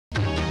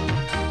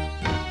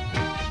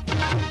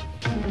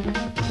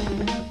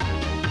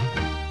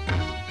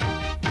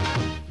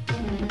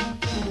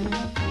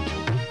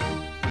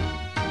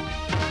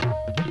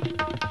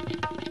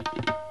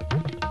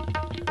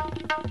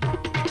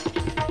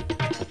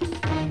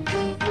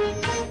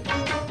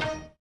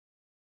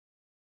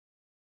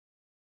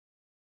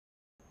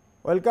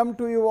Welcome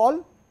to you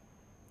all.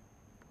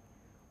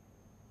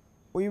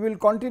 We will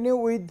continue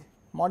with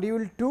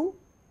module 2,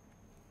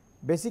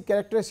 basic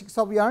characteristics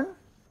of yarn.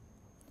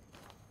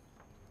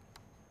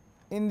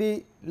 In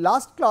the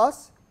last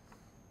class,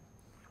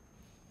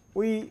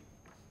 we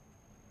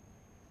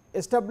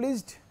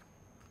established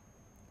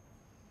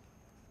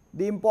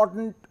the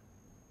important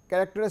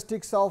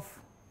characteristics of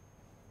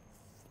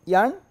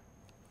yarn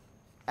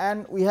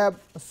and we have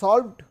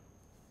solved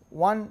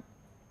one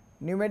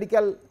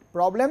numerical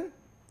problem.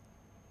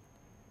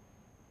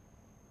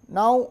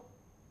 Now,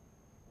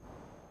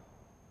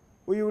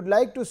 we would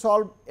like to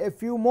solve a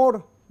few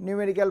more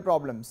numerical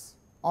problems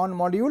on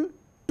module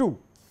 2.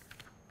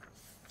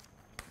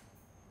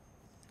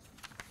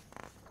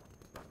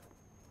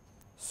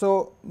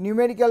 So,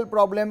 numerical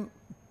problem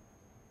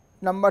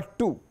number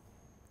 2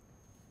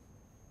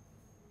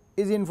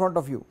 is in front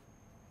of you.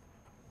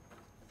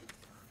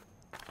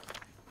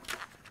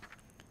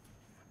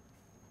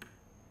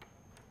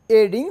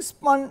 A ring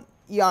spun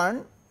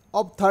yarn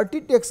of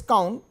 30 tex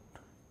count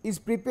is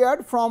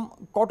prepared from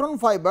cotton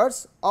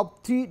fibers of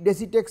 3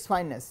 decitex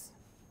fineness.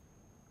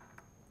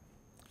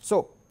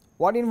 So,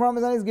 what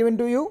information is given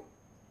to you?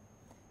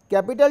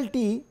 Capital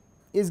T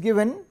is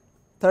given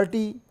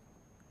 30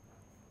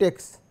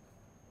 tex,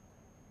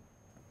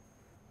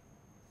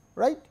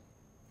 right,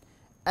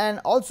 and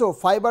also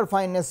fiber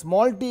fineness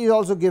small t is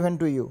also given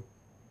to you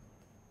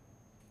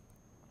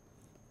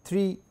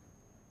 3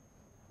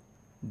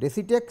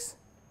 decitex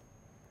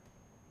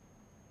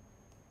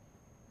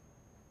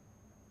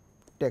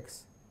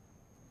tex.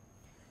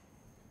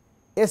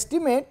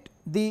 Estimate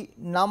the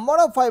number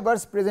of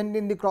fibers present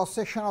in the cross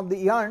section of the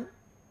yarn.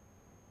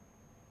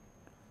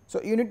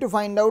 So, you need to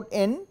find out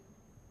n.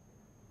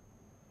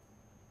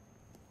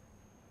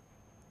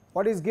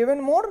 What is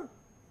given more?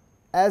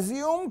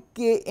 Assume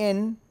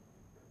Kn,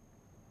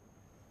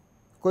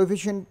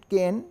 coefficient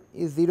Kn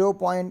is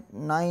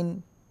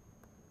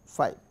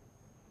 0.95.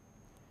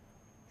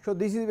 So,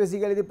 this is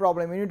basically the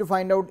problem. You need to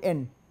find out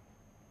n.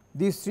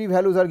 These 3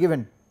 values are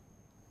given,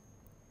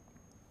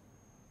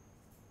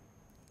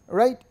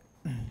 right.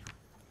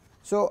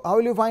 So, how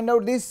will you find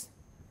out this?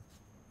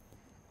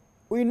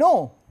 We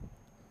know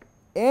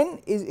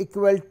n is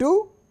equal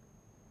to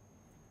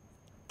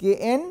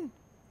Kn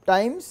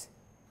times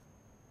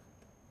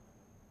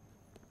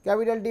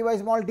capital T by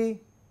small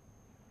t,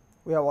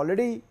 we have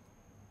already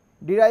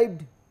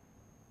derived.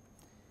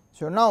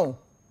 So, now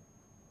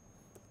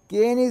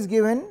Kn is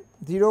given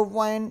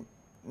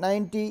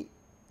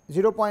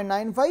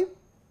 0.95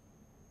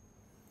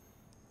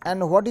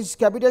 and what is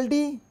capital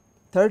T?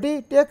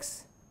 30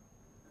 tex,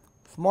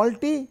 small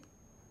t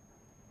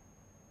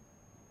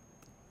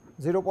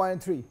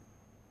 0.3.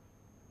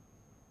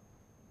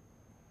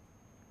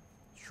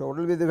 So, what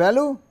will be the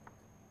value?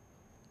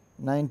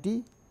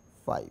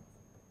 95.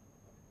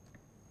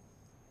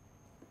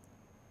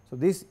 So,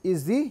 this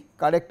is the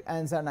correct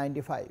answer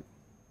 95.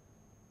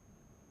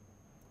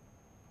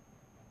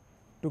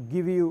 To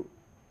give you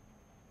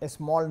a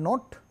small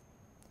note,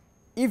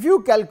 if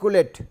you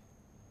calculate,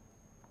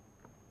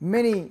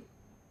 many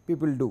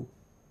people do,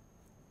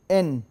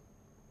 n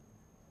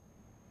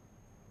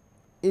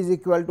is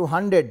equal to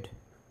 100,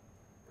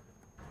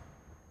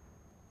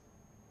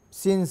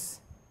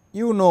 since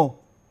you know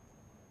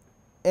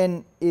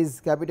n is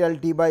capital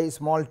T by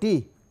small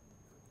t,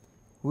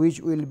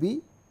 which will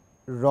be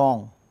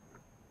wrong,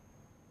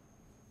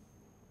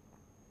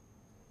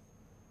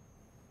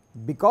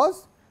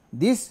 because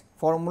this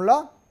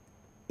formula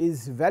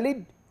is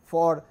valid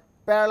for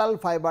parallel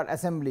fiber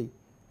assembly,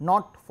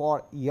 not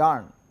for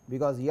yarn,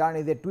 because yarn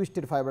is a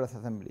twisted fibrous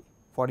assembly.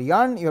 For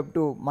yarn you have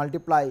to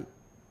multiply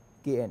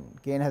Kn,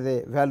 Kn has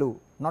a value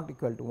not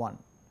equal to 1,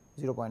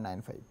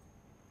 0.95.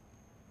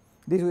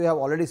 This we have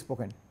already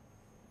spoken,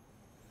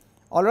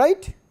 all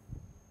right.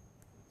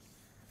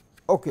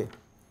 Okay.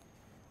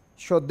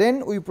 So,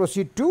 then we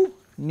proceed to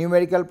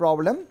numerical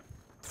problem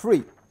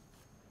 3.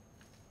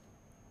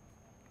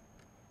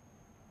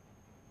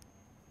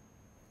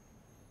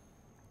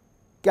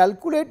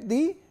 Calculate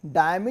the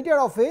diameter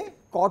of a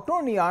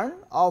cotton yarn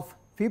of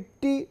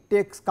 50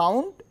 tex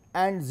count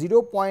and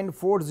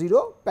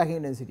 0.40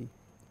 packing density.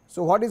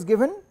 So, what is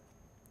given?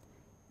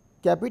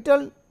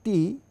 Capital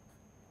T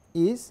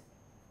is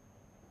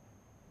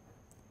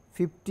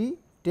 50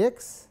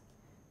 tex,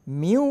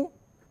 mu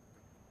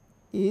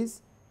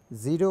is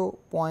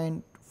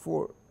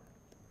 0.4.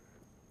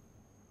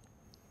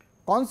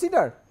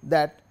 Consider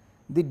that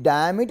the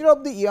diameter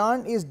of the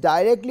yarn is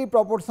directly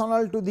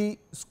proportional to the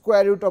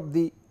square root of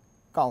the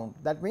count,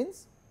 that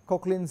means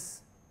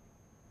Cochrane's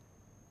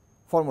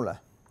formula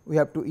we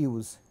have to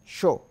use.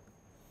 Show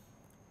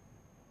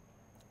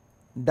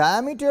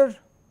diameter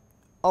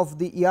of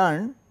the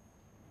yarn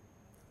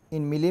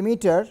in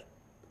millimeter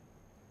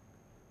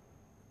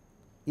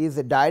is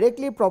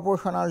directly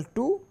proportional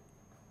to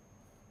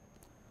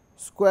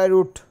square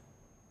root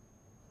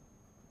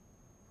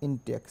in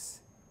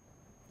tex.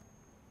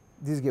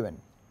 This is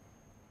given,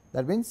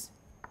 that means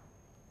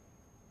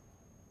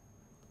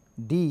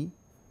d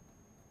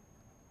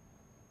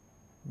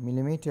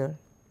millimeter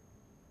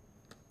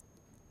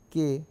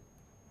K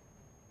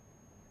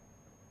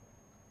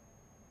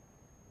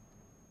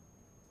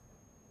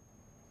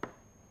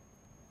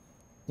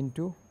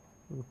into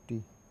root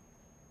T,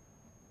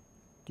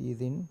 T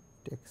is in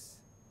text,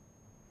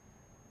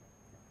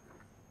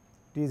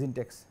 T is in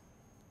text.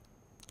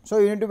 So,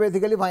 you need to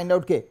basically find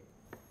out K.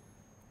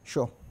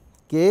 So,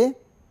 K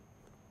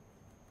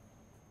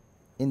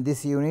in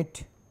this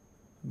unit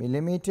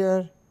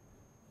millimeter,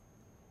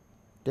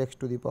 text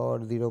to the power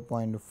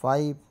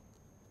 0.5,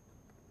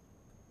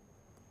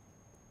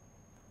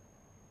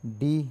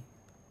 D,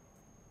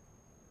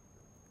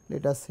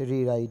 let us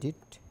rewrite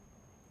it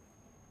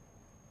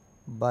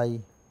by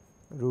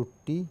root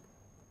T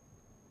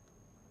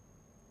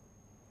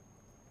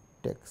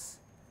text,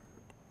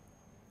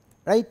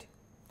 right.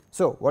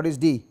 So, what is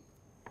D?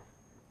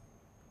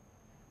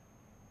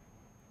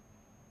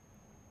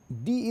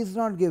 D is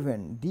not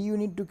given, D you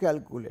need to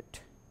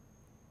calculate,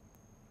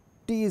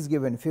 T is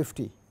given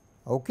 50,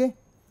 okay,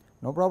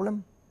 no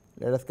problem.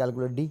 Let us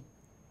calculate D.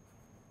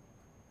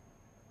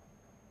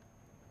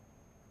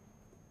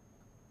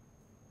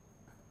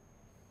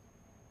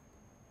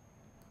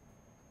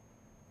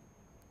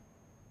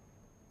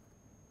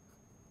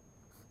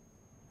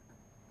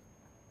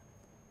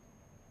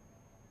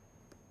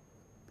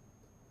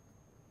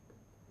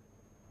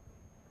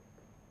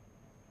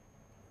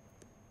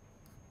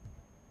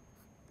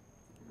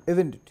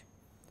 Isn't it?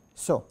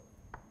 So,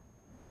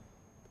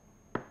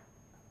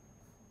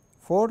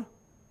 for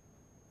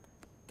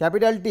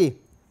capital T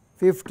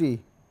 50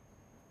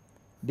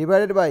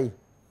 divided by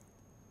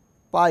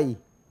pi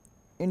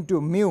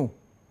into mu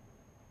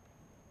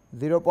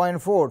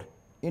 0.4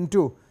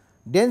 into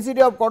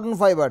density of cotton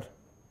fiber,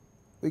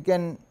 we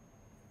can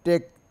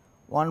take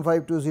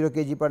 1520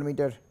 kg per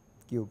meter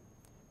cube.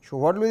 So,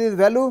 what will be this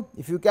value?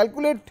 If you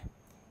calculate,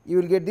 you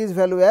will get this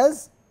value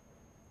as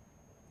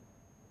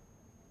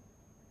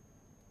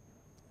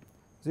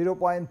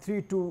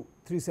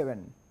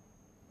 0.3237.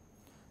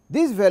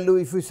 This value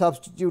if we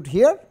substitute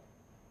here,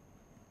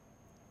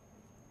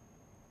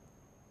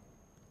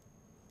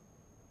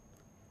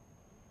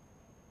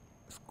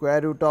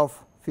 square root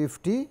of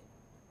 50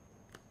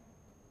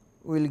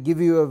 will give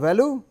you a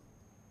value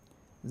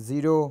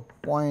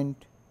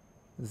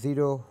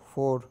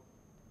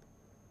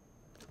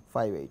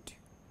 0.0458.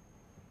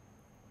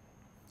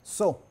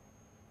 So,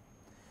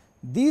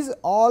 these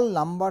all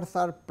numbers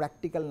are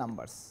practical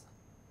numbers.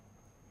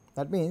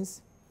 That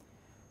means,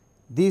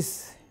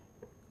 these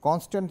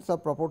constants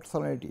of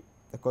proportionality,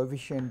 the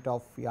coefficient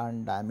of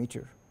yarn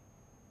diameter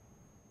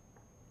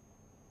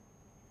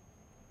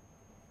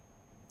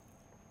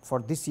for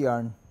this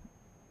yarn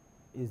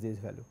is this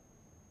value,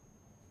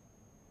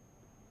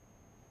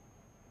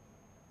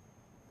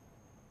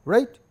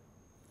 right.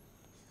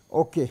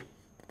 Okay.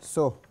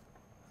 So,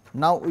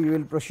 now we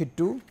will proceed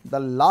to the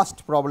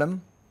last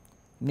problem,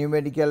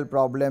 numerical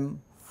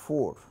problem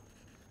 4.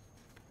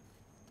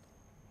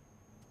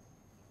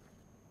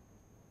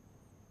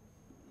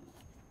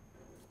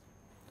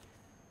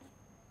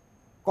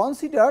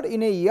 Consider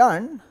in a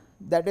yarn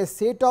that a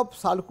set of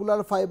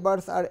circular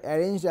fibers are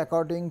arranged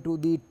according to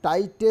the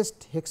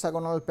tightest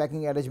hexagonal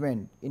packing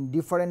arrangement in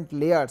different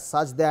layers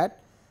such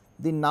that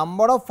the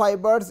number of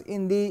fibers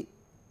in the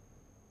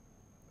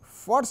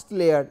first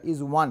layer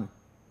is 1.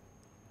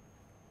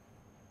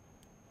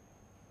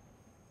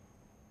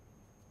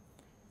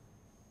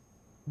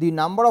 The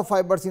number of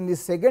fibers in the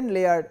second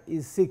layer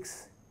is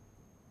 6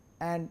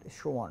 and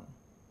so on.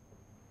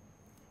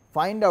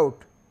 Find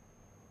out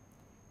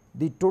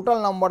the total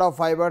number of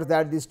fibers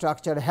that the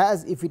structure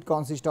has if it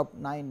consists of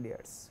 9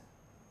 layers.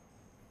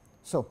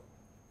 So,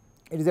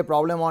 it is a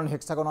problem on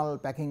hexagonal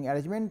packing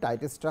arrangement,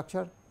 tightest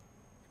structure.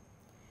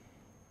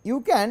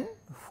 You can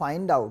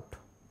find out,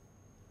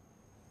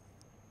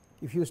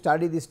 if you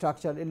study the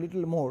structure a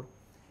little more,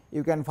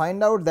 you can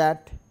find out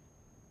that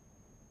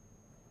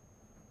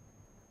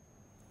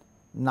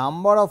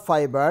number of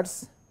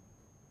fibers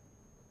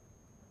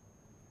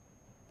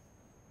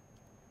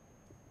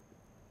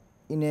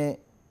in a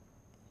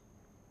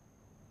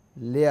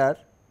layer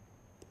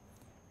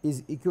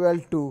is equal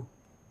to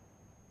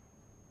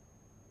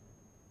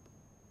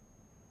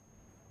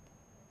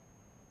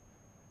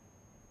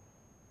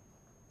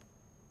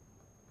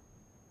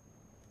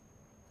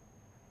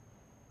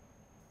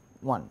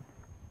one.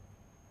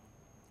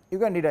 You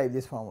can derive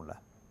this formula.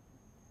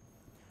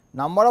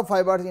 Number of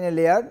fibers in a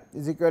layer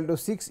is equal to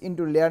 6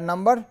 into layer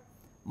number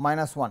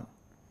minus 1,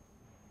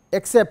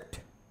 except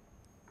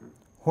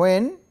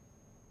when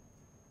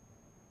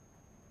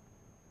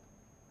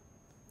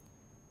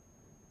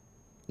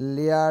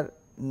layer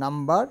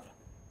number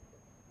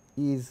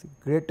is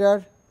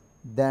greater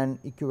than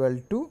equal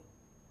to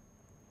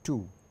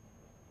 2.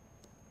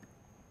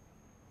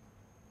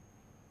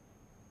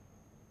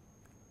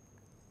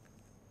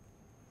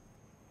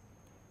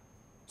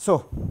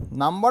 So,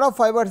 number of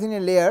fibers in a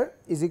layer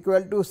is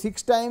equal to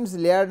 6 times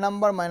layer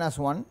number minus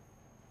 1.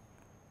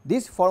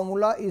 This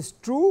formula is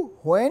true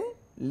when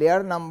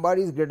layer number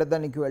is greater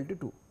than equal to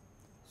 2.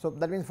 So,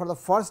 that means for the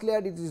first layer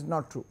it is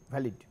not true,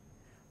 valid.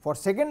 For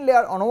second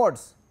layer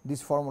onwards,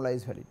 this formula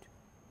is valid.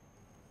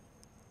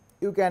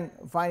 you can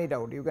find it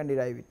out, you can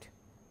derive it.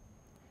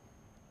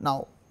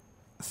 Now,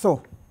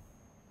 so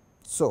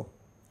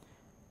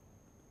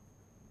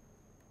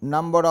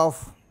number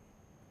of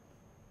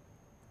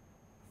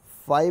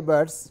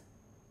fibers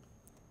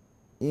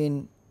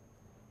in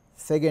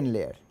second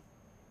layer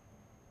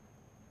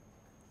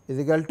is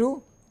equal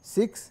to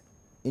 6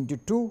 into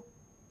 2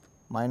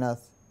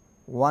 minus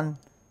 1,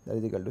 that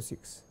is equal to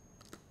 6.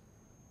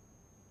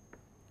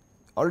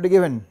 Already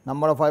given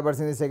number of fibers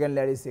in the second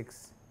layer is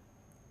 6.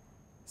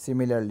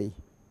 Similarly,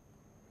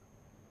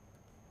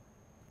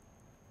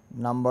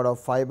 number of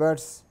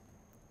fibers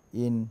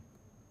in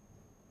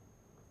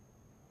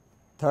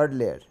third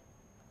layer,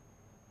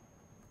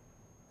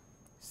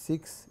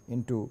 6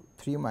 into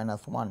 3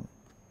 minus 1,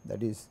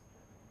 that is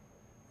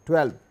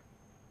 12.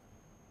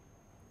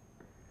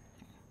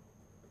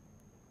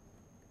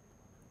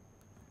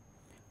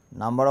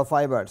 Number of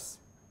fibers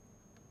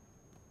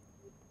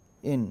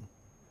in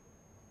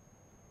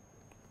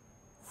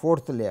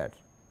fourth layer,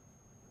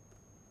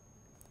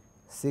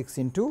 6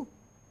 into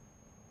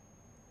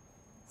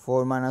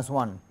 4 minus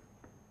 1,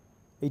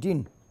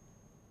 18,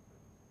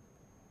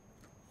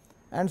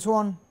 and so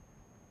on.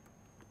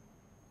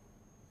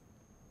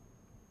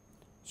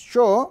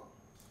 So,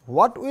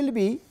 what will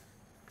be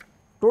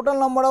total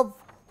number of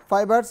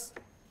fibers?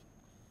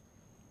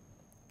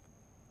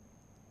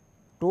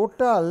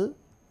 Total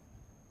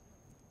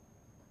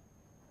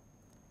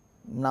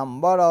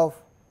number of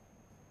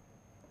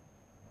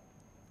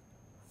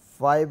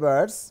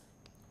fibers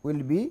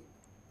will be,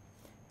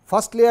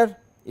 first layer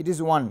it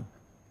is 1,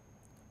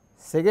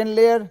 second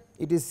layer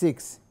it is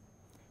 6,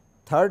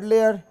 third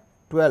layer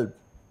 12,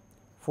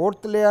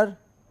 fourth layer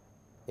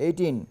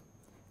 18,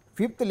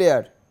 fifth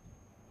layer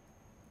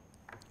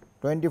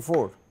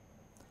 24,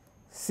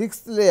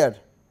 sixth layer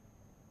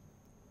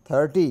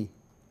 30,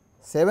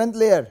 seventh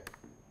layer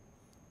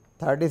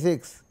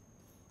 36,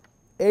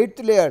 eighth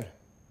layer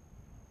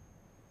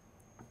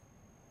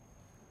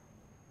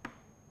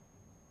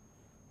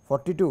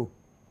 42,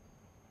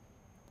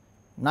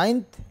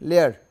 ninth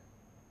layer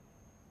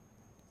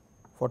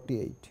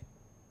 48,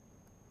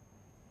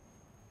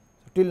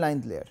 so till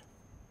ninth layer.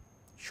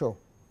 Show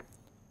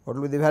what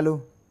will be the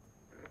value?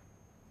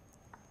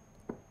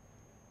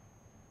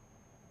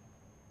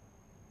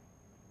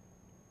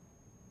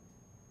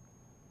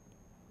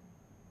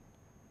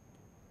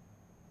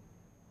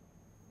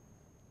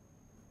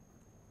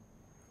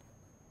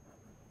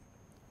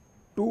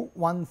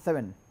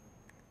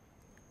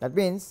 That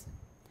means,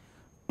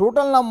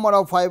 total number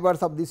of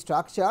fibers of this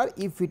structure,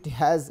 if it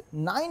has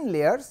 9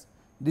 layers,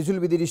 this will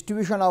be the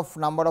distribution of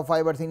number of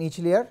fibers in each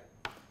layer.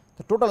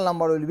 The total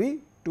number will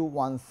be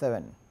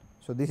 217.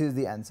 So, this is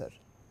the answer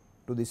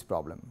to this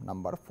problem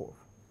number 4.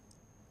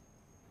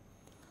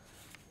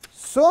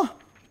 So,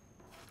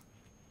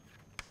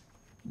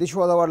 this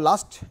was our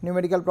last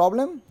numerical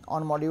problem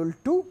on module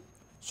 2.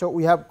 So,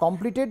 we have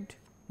completed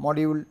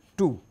module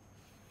 2.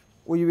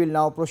 We will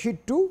now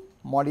proceed to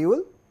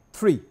module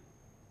 3.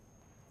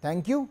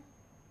 Thank you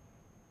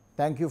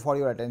for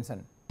your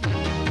attention.